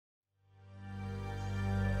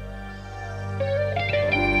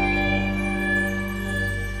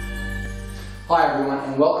Hi everyone,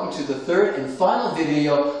 and welcome to the third and final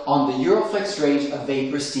video on the Euroflex range of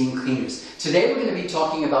vapor steam cleaners. Today we're going to be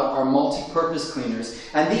talking about our multi-purpose cleaners,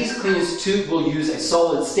 and these cleaners too will use a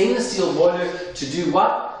solid stainless steel boiler to do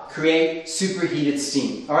what? Create superheated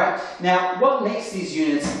steam. Alright, now what makes these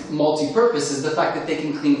units multi-purpose is the fact that they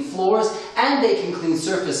can clean floors and they can clean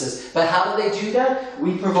surfaces. But how do they do that?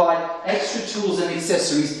 We provide extra tools and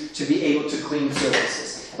accessories to be able to clean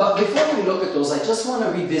surfaces. But before we look at those, I just want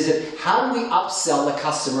to revisit how do we upsell the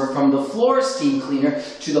customer from the floor steam cleaner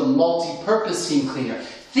to the multi-purpose steam cleaner.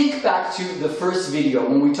 Think back to the first video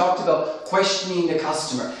when we talked about questioning the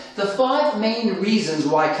customer. The 5 main reasons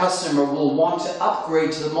why a customer will want to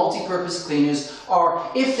upgrade to the multi-purpose cleaners are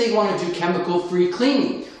if they want to do chemical-free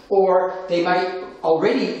cleaning, or they might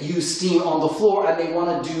already use steam on the floor and they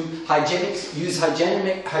want to do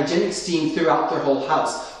hygienic steam throughout their whole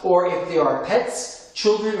house, or if there are pets,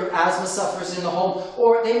 children or asthma sufferers in the home,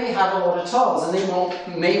 or they may have a lot of towels and they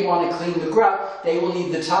may want to clean the grout. They will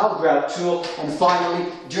need the towel grout tool. And finally,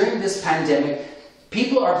 during this pandemic,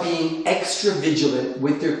 people are being extra vigilant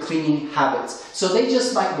with their cleaning habits. So they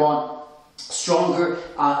just might want stronger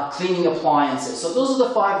cleaning appliances. So those are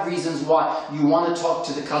the 5 reasons why you want to talk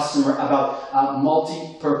to the customer about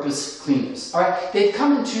multi-purpose cleaners. All right, they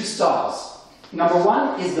come in 2 styles. Number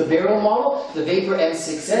 1 is the barrel model, the Vapor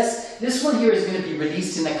M6S. This one here is going to be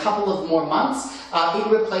released in a couple of more months. It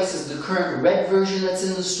replaces the current red version that's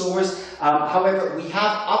in the stores. However, we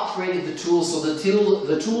have upgraded the tools, so the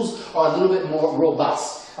tools are a little bit more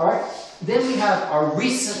robust. All right. Then we have our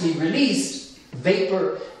recently released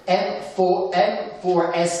Vapor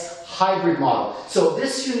M4S hybrid model. So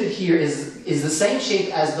this unit here is the same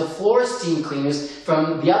shape as the floor steam cleaners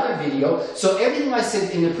from the other video. So everything I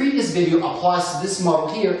said in the previous video applies to this model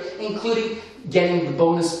here, including getting the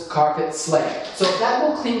bonus carpet sled. So that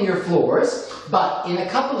will clean your floors, but in a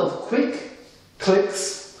couple of quick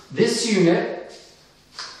clicks, this unit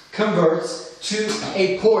converts to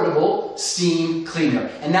a portable steam cleaner.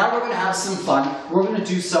 And now we're going to have some fun. We're going to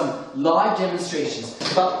do some live demonstrations.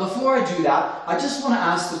 But before I do that, I just want to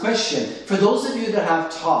ask the question. For those of you that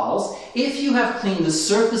have tiles, if you have cleaned the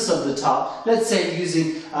surface of the tile, let's say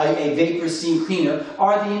using a vapor steam cleaner,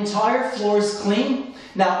 are the entire floors clean?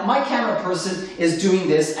 Now, my camera person is doing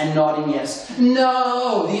this and nodding yes.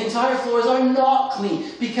 No, the entire floors are not clean,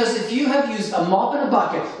 because if you have used a mop and a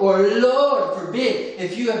bucket, or Lord forbid,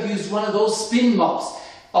 if you have used one of those spin mops,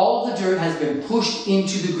 all the dirt has been pushed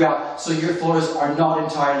into the grout, so your floors are not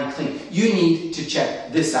entirely clean. You need to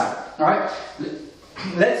check this out. All right,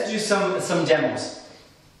 let's do some demos.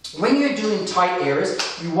 When you're doing tight areas,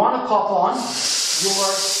 you want to pop on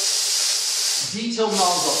your detail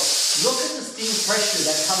nozzle. Look at the steam pressure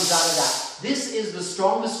that comes out of that. This is the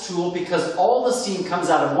strongest tool because all the steam comes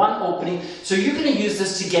out of one opening. So you're going to use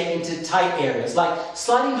this to get into tight areas like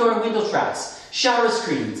sliding door and window tracks, shower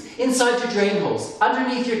screens, inside your drain hose,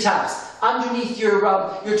 underneath your taps, underneath your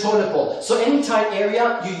toilet bowl. So any tight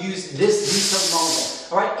area, you use this detail nozzle.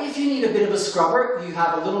 Alright, if you need a bit of a scrubber, you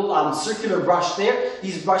have a little circular brush there.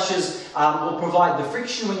 These brushes will provide the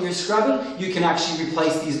friction when you're scrubbing. You can actually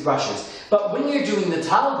replace these brushes. But when you're doing the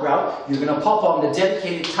towel grout, you're going to pop on the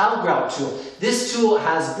dedicated towel grout tool. This tool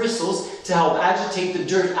has bristles to help agitate the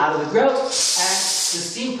dirt out of the grout, and the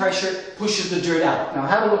steam pressure pushes the dirt out. Now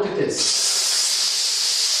have a look at this.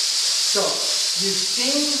 So you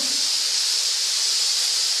steam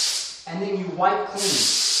and then you wipe clean.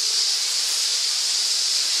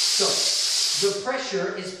 So the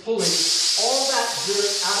pressure is pulling all that dirt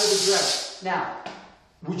out of the grout. Now,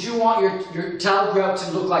 would you want your towel grout to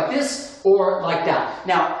look like this or like that?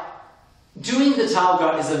 Now, doing the towel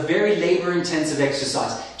grout is a very labor-intensive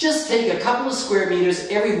exercise. Just take a couple of square meters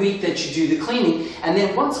every week that you do the cleaning, and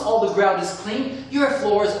then once all the grout is clean, your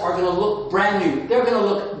floors are going to look brand new. They're going to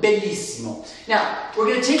look bellissimo. Now, we're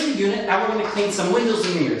going to take the unit and we're going to clean some windows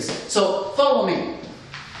and mirrors. So, follow me.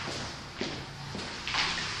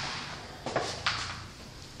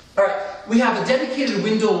 We have a dedicated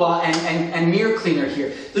window and mirror cleaner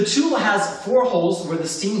here. The tool has 4 holes where the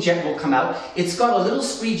steam jet will come out. It's got a little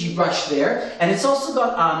squeegee brush there, and it's also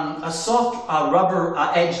got a soft rubber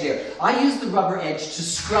edge there. I use the rubber edge to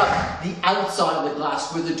scrub the outside of the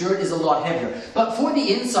glass where the dirt is a lot heavier. But for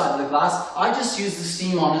the inside of the glass, I just use the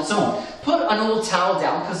steam on its own. Put an old towel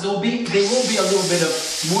down because there will be a little bit of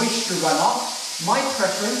moisture runoff. My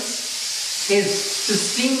preference is to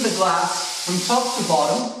steam the glass from top to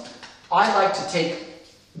bottom. I like to take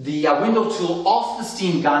the window tool off the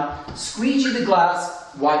steam gun, squeegee the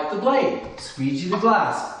glass, wipe the blade. Squeegee the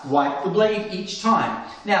glass, wipe the blade each time.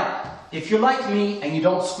 Now, if you're like me and you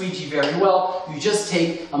don't squeegee very well, you just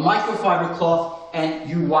take a microfiber cloth, and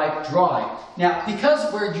you wipe dry. Now,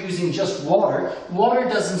 because we're using just water, water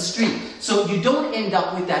doesn't streak. So you don't end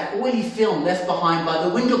up with that oily film left behind by the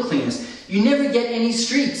window cleaners. You never get any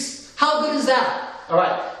streaks. How good is that? All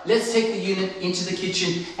right, let's take the unit into the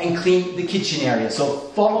kitchen and clean the kitchen area. So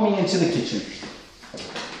follow me into the kitchen.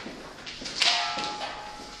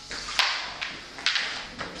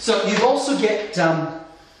 So you also get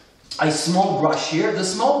a small brush here. The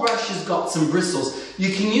small brush has got some bristles.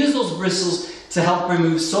 You can use those bristles to help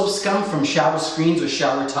remove soap scum from shower screens or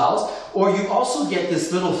shower towels. Or you also get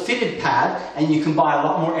this little fitted pad, and you can buy a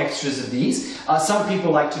lot more extras of these. Some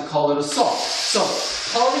people like to call it a sock. So,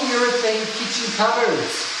 polyurethane kitchen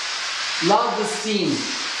cupboards. Love the steam.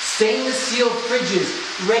 Stainless steel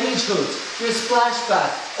fridges, range hoods, your splash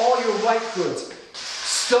bath, all your white goods.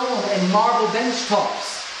 Stone and marble bench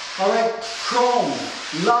tops. Alright, chrome,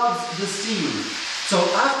 loves the steam. So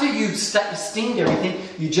after you've steamed everything,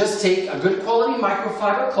 you just take a good quality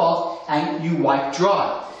microfiber cloth and you wipe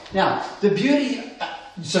dry. Now, the beauty,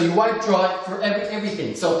 so you wipe dry for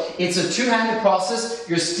everything. So it's a two-handed process.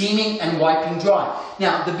 You're steaming and wiping dry.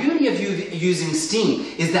 Now, the beauty of using steam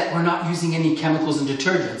is that we're not using any chemicals and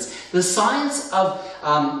detergents. The science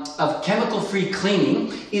of chemical-free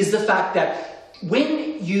cleaning is the fact that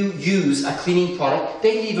when you use a cleaning product,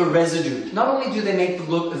 they leave a residue. Not only do they make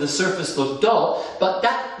the surface look dull, but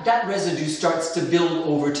that residue starts to build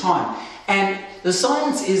over time. And the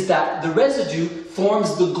science is that the residue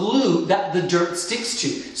forms the glue that the dirt sticks to.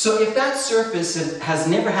 So if that surface has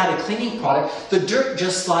never had a cleaning product, the dirt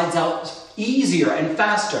just slides out easier and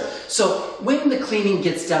faster. So when the cleaning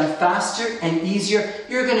gets done faster and easier,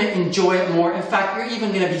 you're going to enjoy it more. In fact, you're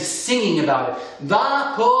even going to be singing about it.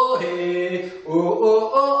 Vapore, oh, oh,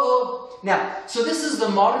 oh, oh. Now, so this is the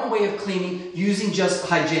modern way of cleaning using just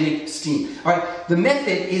hygienic steam. All right, the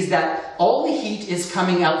method is that all the heat is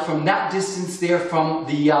coming out from that distance there from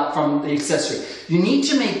the accessory. You need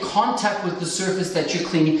to make contact with the surface that you're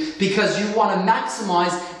cleaning because you want to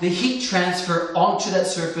maximize the heat transfer onto that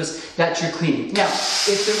surface that you're cleaning. Now,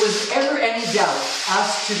 if there was ever any doubt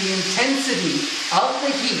as to the intensity of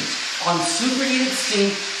the heat on superheated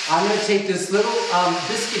steam, I'm going to take this little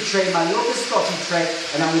biscuit tray, my little biscotti tray,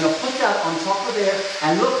 and I'm going to put that on top of there,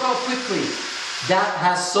 and look how quickly that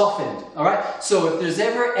has softened. Alright, so if there's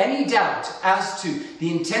ever any doubt as to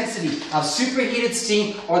the intensity of superheated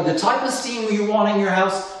steam or the type of steam you want in your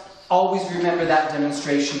house, always remember that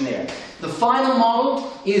demonstration there. The final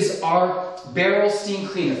model is our barrel steam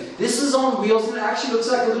cleaner. This is on wheels and it actually looks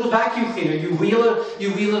like a little vacuum cleaner. You wheel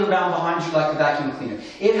it around behind you like a vacuum cleaner.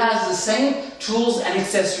 It has the same tools and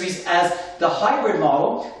accessories as the hybrid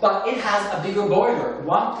model, but it has a bigger boiler,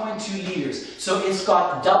 1.2 liters. So it's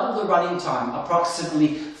got double the running time,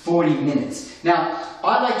 approximately 40 minutes. Now,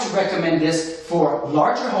 I like to recommend this for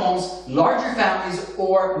larger homes, larger families,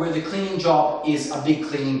 or where the cleaning job is a big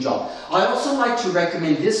cleaning job. I also like to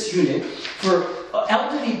recommend this unit for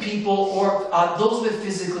elderly people or those with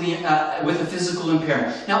a physical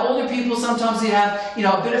impairment. Now, older people, sometimes they have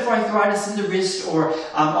a bit of arthritis in the wrist or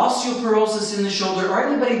osteoporosis in the shoulder, or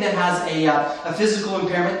anybody that has a physical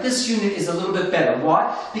impairment. This unit is a little bit better.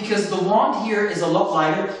 Why? Because the wand here is a lot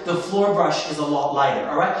lighter, the floor brush is a lot lighter.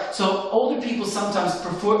 All right. So older people sometimes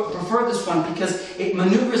prefer this one because it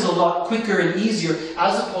maneuvers a lot quicker and easier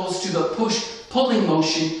as opposed to the push-pulling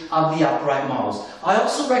motion of the upright models. I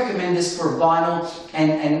also recommend this for vinyl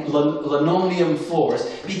and linoleum floors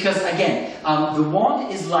because, again, the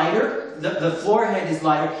wand is lighter, the floor head is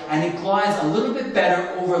lighter, and it glides a little bit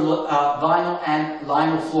better over vinyl and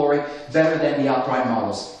lino flooring, better than the upright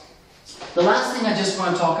models. The last thing I just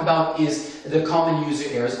want to talk about is the common user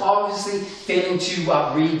errors. Obviously, failing to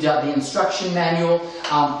read the instruction manual.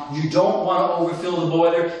 You don't want to overfill the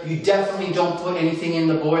boiler. You definitely don't put anything in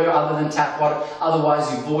the boiler other than tap water. Otherwise,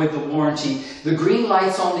 you void the warranty. The green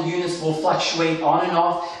lights on the units will fluctuate on and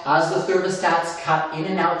off as the thermostats cut in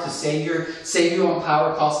and out to save you on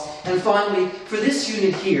power costs. And finally, for this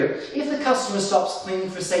unit here, if the customer stops cleaning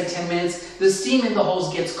for say 10 minutes, the steam in the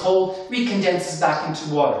hose gets cold, recondenses back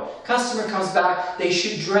into water. Customer comes back, they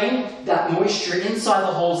should drain that moisture inside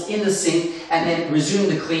the holes in the sink and then resume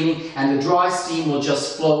the cleaning, and the dry steam will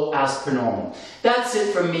just flow as per normal. That's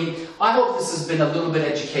it from me. I hope this has been a little bit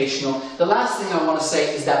educational. The last thing I want to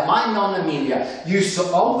say is that my Nonna Amelia used to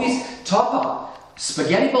always top up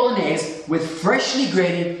spaghetti bolognese with freshly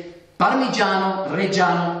grated Parmigiano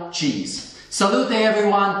Reggiano cheese. Salute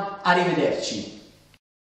everyone, arrivederci.